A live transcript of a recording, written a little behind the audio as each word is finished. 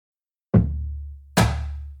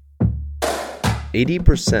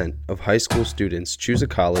80% of high school students choose a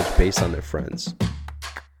college based on their friends.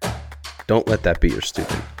 Don't let that be your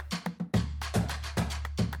student.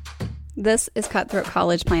 This is Cutthroat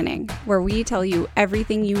College Planning, where we tell you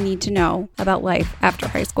everything you need to know about life after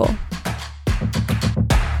high school.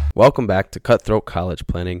 Welcome back to Cutthroat College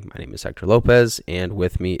Planning. My name is Hector Lopez, and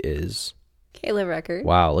with me is... Kayla Record.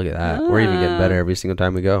 Wow, look at that. We're even getting better every single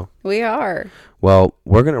time we go. We are. Well,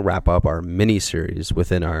 we're going to wrap up our mini-series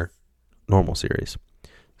within our normal series.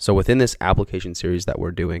 So within this application series that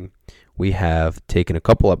we're doing, we have taken a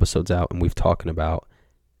couple episodes out, and we've talking about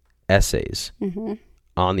essays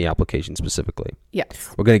on the application specifically.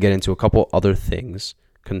 Yes. We're going to get into a couple other things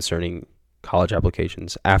concerning college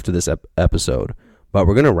applications after this episode, but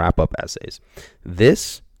we're going to wrap up essays.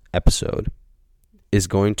 This episode is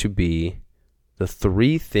going to be the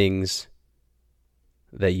 3 things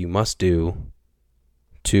that you must do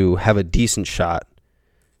to have a decent shot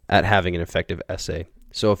at having an effective essay.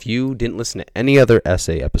 So if you didn't listen to any other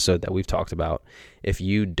essay episode that we've talked about, if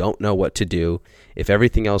you don't know what to do, if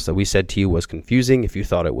everything else that we said to you was confusing, if you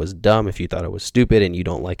thought it was dumb, if you thought it was stupid and you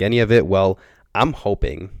don't like any of it, well, I'm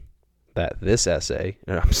hoping that this essay,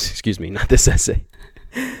 excuse me, not this essay,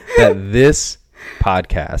 that this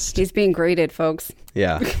podcast. He's being graded, folks.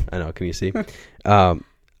 Yeah, I know. Can you see?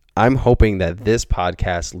 I'm hoping that this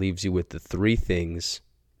podcast leaves you with the 3 things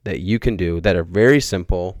that you can do that are very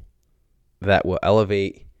simple, that will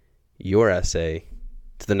elevate your essay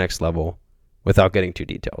to the next level without getting too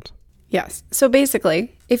detailed. Yes. So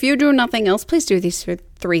basically, if you do nothing else, please do these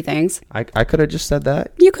 3 things. I could have just said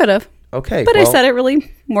that. You could have. Okay. But I said it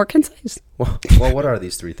really more concise. Well, what are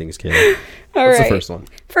these 3 things, Kayla? What's the first one?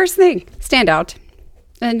 First thing, stand out.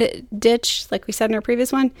 And ditch, like we said in our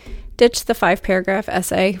previous one, ditch the 5-paragraph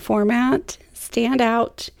essay format. Stand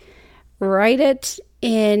out. Write it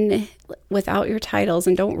in without your titles,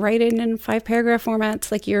 and don't write it in 5-paragraph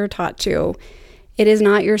formats like you're taught to. It is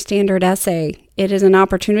not your standard essay. It is an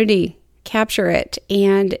opportunity. Capture it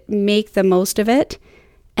and make the most of it,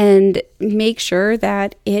 and make sure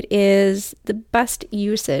that it is the best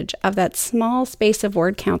usage of that small space of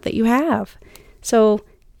word count that you have. So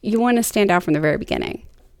you want to stand out from the very beginning.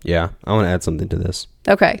 Yeah, I want to add something to this.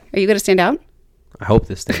 Okay. Are you going to stand out? I hope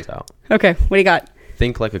this stands out. Okay. What do you got?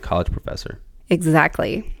 Think like a college professor.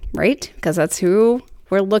 Exactly. Right? Because that's who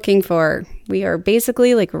we're looking for. We are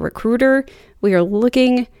basically like a recruiter. We are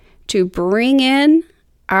looking to bring in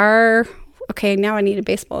our, okay, now I need a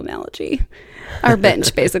baseball analogy. Our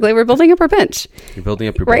bench, basically. We're building up our bench. You're building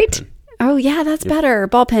up your right? bullpen. Oh, yeah, that's better.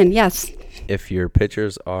 Ballpen, yes. If your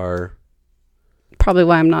pitchers are... Probably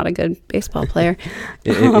why I'm not a good baseball player.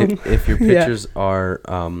 if your pitchers are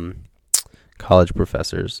college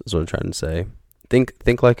professors, is what I'm trying to say.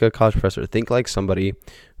 Think like a college professor. Think like somebody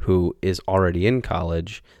who is already in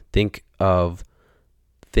college. Think of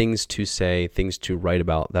things to say, things to write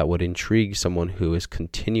about that would intrigue someone who is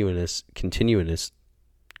continuously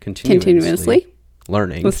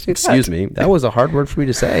learning. Excuse me. That was a hard word for me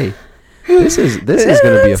to say. This is going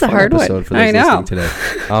to be a fun episode for those listening today.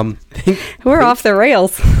 We're off the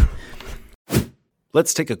rails.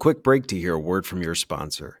 Let's take a quick break to hear a word from your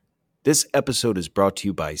sponsor. This episode is brought to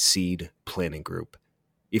you by Seed Planning Group.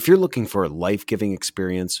 If you're looking for a life-giving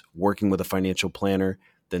experience working with a financial planner,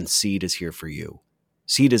 then Seed is here for you.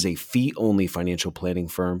 Seed is a fee-only financial planning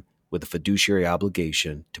firm with a fiduciary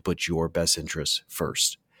obligation to put your best interests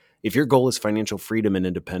first. If your goal is financial freedom and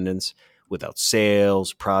independence without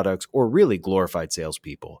sales, products, or really glorified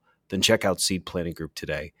salespeople, then check out Seed Planning Group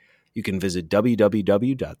today. You can visit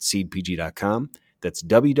www.seedpg.com. That's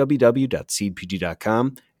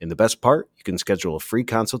www.seedpg.com. And the best part, you can schedule a free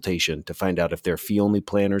consultation to find out if their fee-only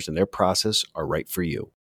planners and their process are right for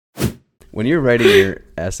you. When you're writing your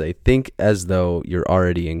essay, think as though you're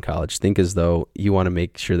already in college. Think as though you want to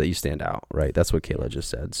make sure that you stand out, right? That's what Kayla just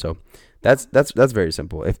said. So that's very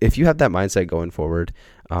simple. If you have that mindset going forward,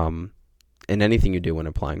 in anything you do when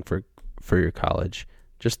applying for your college,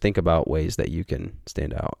 just think about ways that you can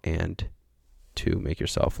stand out and to make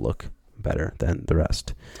yourself look better than the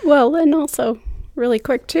rest. Well, and also really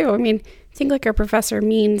quick too. I mean, think like a professor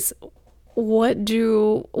means what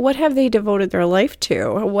have they devoted their life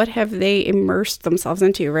to? What have they immersed themselves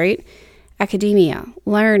into, right? Academia,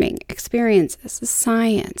 learning, experiences,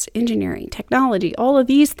 science, engineering, technology, all of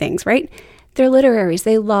these things, right? They're literaries.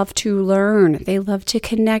 They love to learn. They love to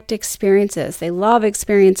connect experiences. They love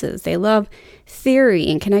experiences. They love theory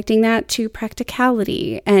and connecting that to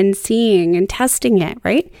practicality and seeing and testing it,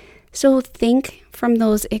 right? So think from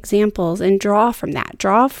those examples and draw from that.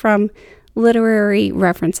 Draw from literary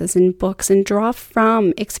references in books and draw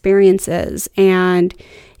from experiences and,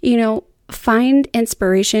 find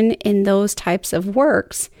inspiration in those types of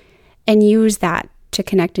works and use that to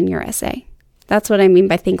connect in your essay. That's what I mean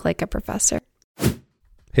by think like a professor.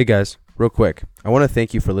 Hey guys, real quick, I want to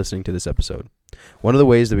thank you for listening to this episode. One of the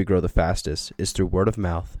ways that we grow the fastest is through word of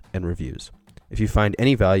mouth and reviews. If you find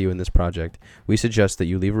any value in this project, we suggest that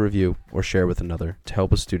you leave a review or share with another to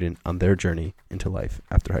help a student on their journey into life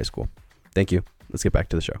after high school. Thank you. Let's get back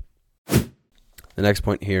to the show. The next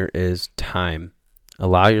point here is time.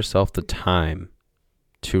 Allow yourself the time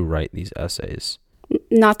to write these essays.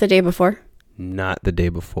 Not the day before. Not the day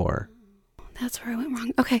before. That's where I went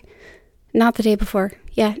wrong. Okay. Not the day before.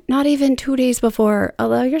 Yeah, not even 2 days before.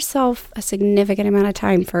 Allow yourself a significant amount of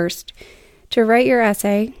time first to write your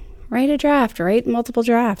essay. Write a draft, write multiple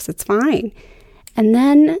drafts. It's fine. And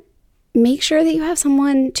then make sure that you have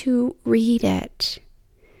someone to read it.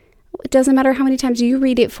 It doesn't matter how many times you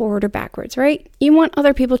read it forward or backwards, right? You want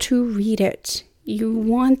other people to read it. You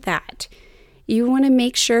want that. You want to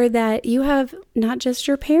make sure that you have not just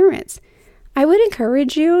your parents. I would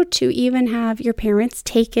encourage you to even have your parents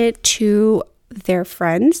take it to their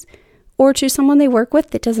friends or to someone they work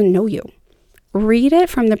with that doesn't know you. Read it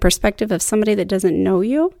from the perspective of somebody that doesn't know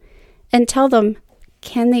you and tell them,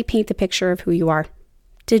 can they paint the picture of who you are?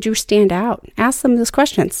 Did you stand out? Ask them those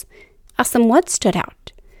questions. Ask them what stood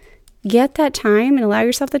out. Get that time and allow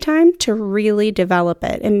yourself the time to really develop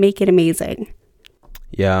it and make it amazing.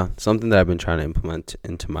 Yeah, something that I've been trying to implement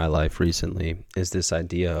into my life recently is this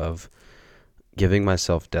idea of giving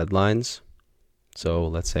myself deadlines. So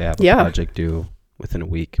let's say I have a project due within a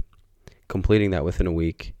week, completing that within a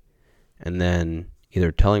week, and then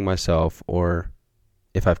either telling myself, or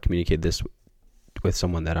if I've communicated this with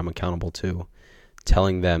someone that I'm accountable to,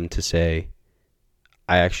 telling them to say,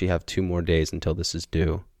 I actually have 2 more days until this is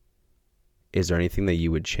due. Is there anything that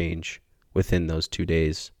you would change within those 2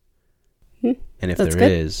 days? And if there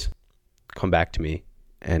is, come back to me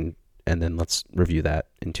and then let's review that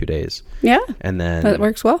in 2 days. Yeah. And then that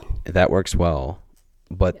works well. That works well.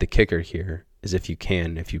 But the kicker here is if you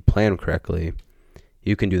plan correctly,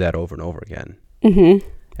 you can do that over and over again. Mm-hmm.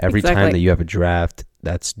 Every time that you have a draft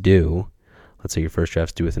that's due, let's say your first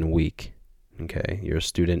draft's due within a week. Okay. You're a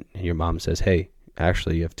student and your mom says, hey,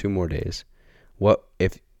 actually you have 2 more days. What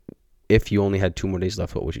if you only had 2 more days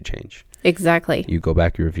left, what would you change? Exactly. You go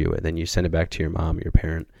back, you review it, then you send it back to your mom, your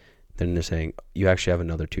parent. Then they're saying, you actually have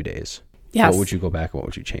another 2 days. Yes. What would you go back and what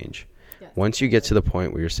would you change? Yes. Once you get to the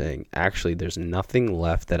point where you're saying, actually, there's nothing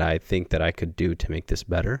left that I think that I could do to make this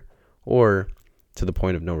better, or to the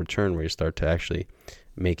point of no return where you start to actually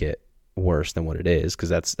make it worse than what it is, because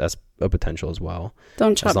that's a potential as well.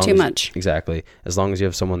 Don't chop too much. Exactly. As long as you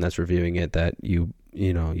have someone that's reviewing it that you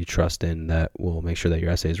trust in, that will make sure that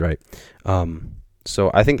your essay is right.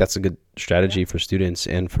 So I think that's a good strategy for students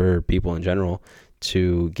and for people in general,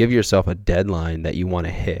 to give yourself a deadline that you want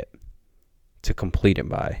to hit to complete it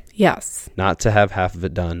by. Yes. Not to have half of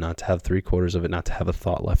it done, not to have 3/4 of it, not to have a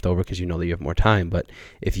thought left over because you know that you have more time. But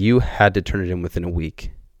if you had to turn it in within a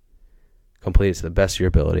week, complete it to the best of your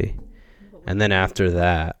ability. And then after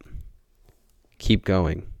that, keep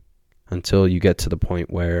going until you get to the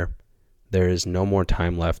point where there is no more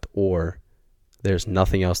time left, or there's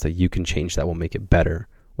nothing else that you can change that will make it better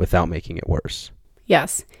without making it worse.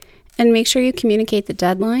 Yes. And make sure you communicate the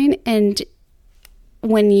deadline. And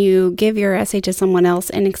when you give your essay to someone else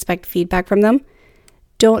and expect feedback from them,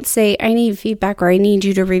 don't say, I need feedback or I need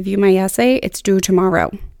you to review my essay. It's due tomorrow.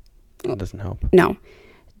 That doesn't help. No.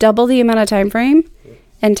 Double the amount of time frame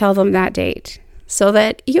and tell them that date so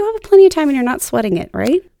that you have plenty of time and you're not sweating it,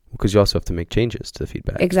 right? Because you also have to make changes to the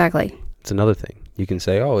feedback. Exactly. It's another thing. You can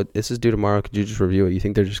say, oh, this is due tomorrow. Could you just review it? You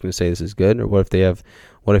think they're just going to say this is good? Or what if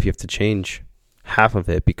you have to change half of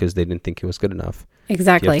it because they didn't think it was good enough?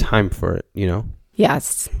 Exactly. You have time for it,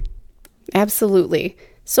 Yes, absolutely.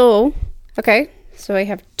 So, okay. So I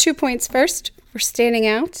have 2 points first. We're standing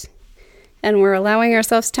out and we're allowing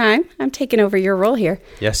ourselves time. I'm taking over your role here.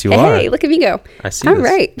 Yes, you are. Hey, look at me go. I see All this.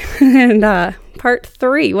 right. And part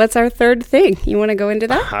 3, what's our third thing? You want to go into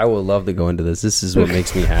that? I would love to go into this. This is what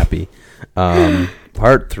makes me happy.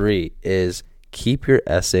 Part 3 is keep your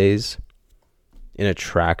essays in a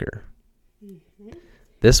tracker. Mm-hmm.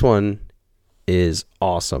 This one is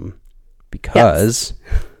awesome because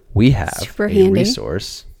we have a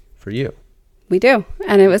resource for you. We do.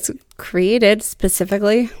 And it was created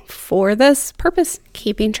specifically for this purpose,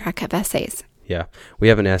 keeping track of essays. Yeah. We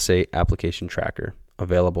have an essay application tracker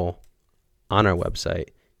available on our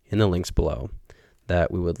website in the links below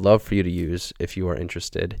that we would love for you to use if you are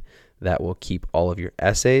interested. That will keep all of your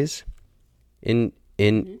essays in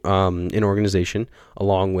organization,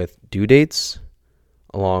 along with due dates,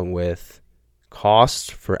 along with costs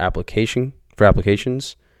for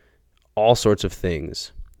applications, all sorts of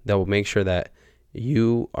things that will make sure that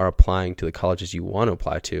you are applying to the colleges you want to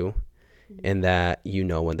apply to, and that you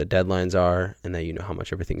know when the deadlines are, and that you know how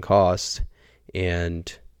much everything costs.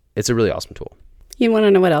 And it's a really awesome tool. You want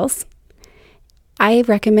to know what else? I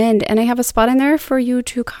recommend, and I have a spot in there for you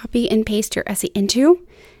to copy and paste your essay into,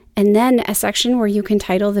 and then a section where you can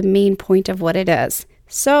title the main point of what it is.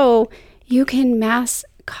 So you can mass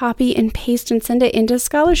copy and paste and send it into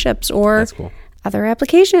scholarships or That's cool. other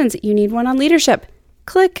applications. You need one on leadership.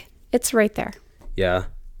 Click, it's right there. Yeah,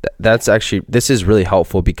 that's actually, this is really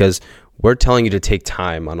helpful because we're telling you to take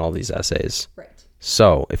time on all these essays. Right.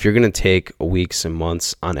 So if you're going to take weeks and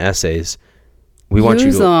months on essays, we want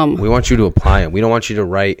you to apply them. We don't want you to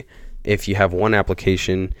write, if you have one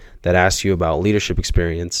application that asks you about leadership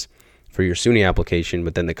experience for your SUNY application,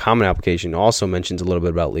 but then the common application also mentions a little bit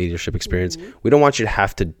about leadership experience. Mm-hmm. We don't want you to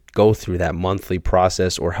have to go through that monthly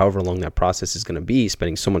process or however long that process is going to be,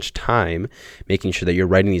 spending so much time making sure that you're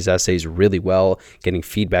writing these essays really well, getting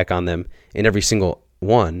feedback on them in every single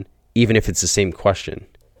one, even if it's the same question.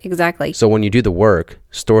 Exactly. So when you do the work,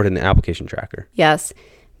 store it in the application tracker. Yes.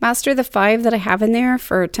 Master the 5 that I have in there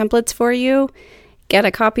for templates for you. Get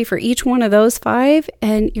a copy for each one of those 5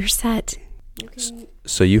 and you're set.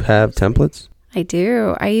 So you have templates? I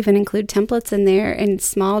do. I even include templates in there in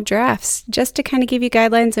small drafts just to kind of give you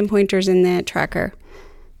guidelines and pointers in that tracker.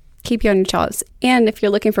 Keep you on your toes. And if you're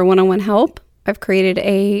looking for one-on-one help, I've created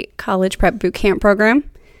a college prep boot camp program.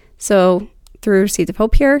 So through Seeds of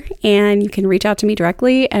Hope here, and you can reach out to me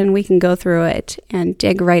directly and we can go through it and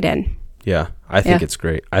dig right in. Yeah, I think it's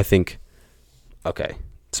great. I have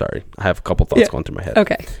a couple thoughts going through my head.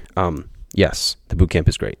 Okay. Yes, the boot camp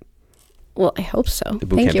is great. Well, I hope so. The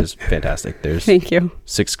boot camp is fantastic. There's Thank you.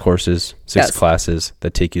 6 courses, 6 classes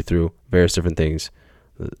that take you through various different things.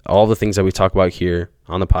 All the things that we talk about here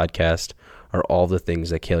on the podcast are all the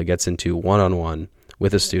things that Kayla gets into one-on-one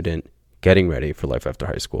with a student getting ready for life after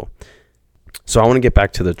high school. So I want to get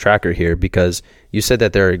back to the tracker here because you said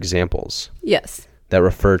that there are examples. Yes. That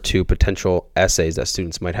refer to potential essays that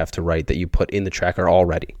students might have to write that you put in the tracker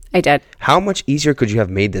already. I did. How much easier could you have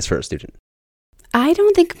made this for a student? I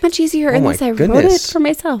don't think much easier unless I wrote it for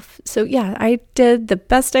myself. So yeah, I did the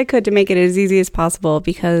best I could to make it as easy as possible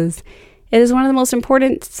because it is one of the most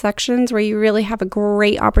important sections where you really have a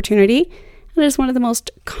great opportunity. And it is one of the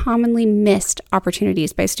most commonly missed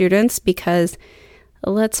opportunities by students because,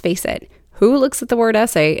 let's face it, who looks at the word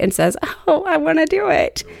essay and says, oh, I want to do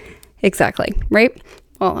it? Exactly, right?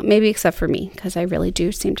 Well, maybe except for me because I really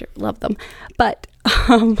do seem to love them. But,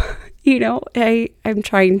 I'm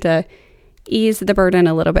trying to ease the burden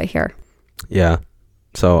a little bit here. Yeah.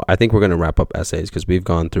 So I think we're going to wrap up essays because we've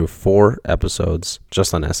gone through 4 episodes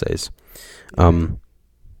just on essays. I'm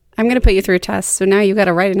going to put you through a test. So now you got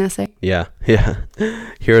to write an essay. Yeah.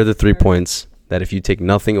 Here are the 3 points that if you take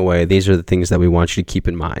nothing away, these are the things that we want you to keep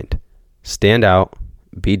in mind. Stand out,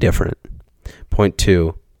 be different. Point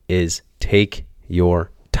 2 is take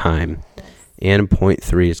your time. And point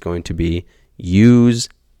 3 is going to be use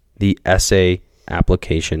the essay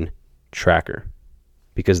application tracker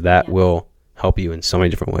because that will help you in so many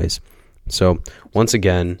different ways. So once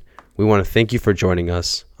again, we want to thank you for joining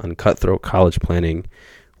us on Cutthroat College Planning.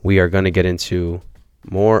 We are going to get into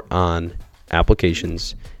more on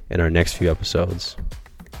applications in our next few episodes.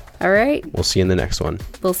 All right. We'll see you in the next one.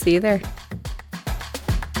 We'll see you there.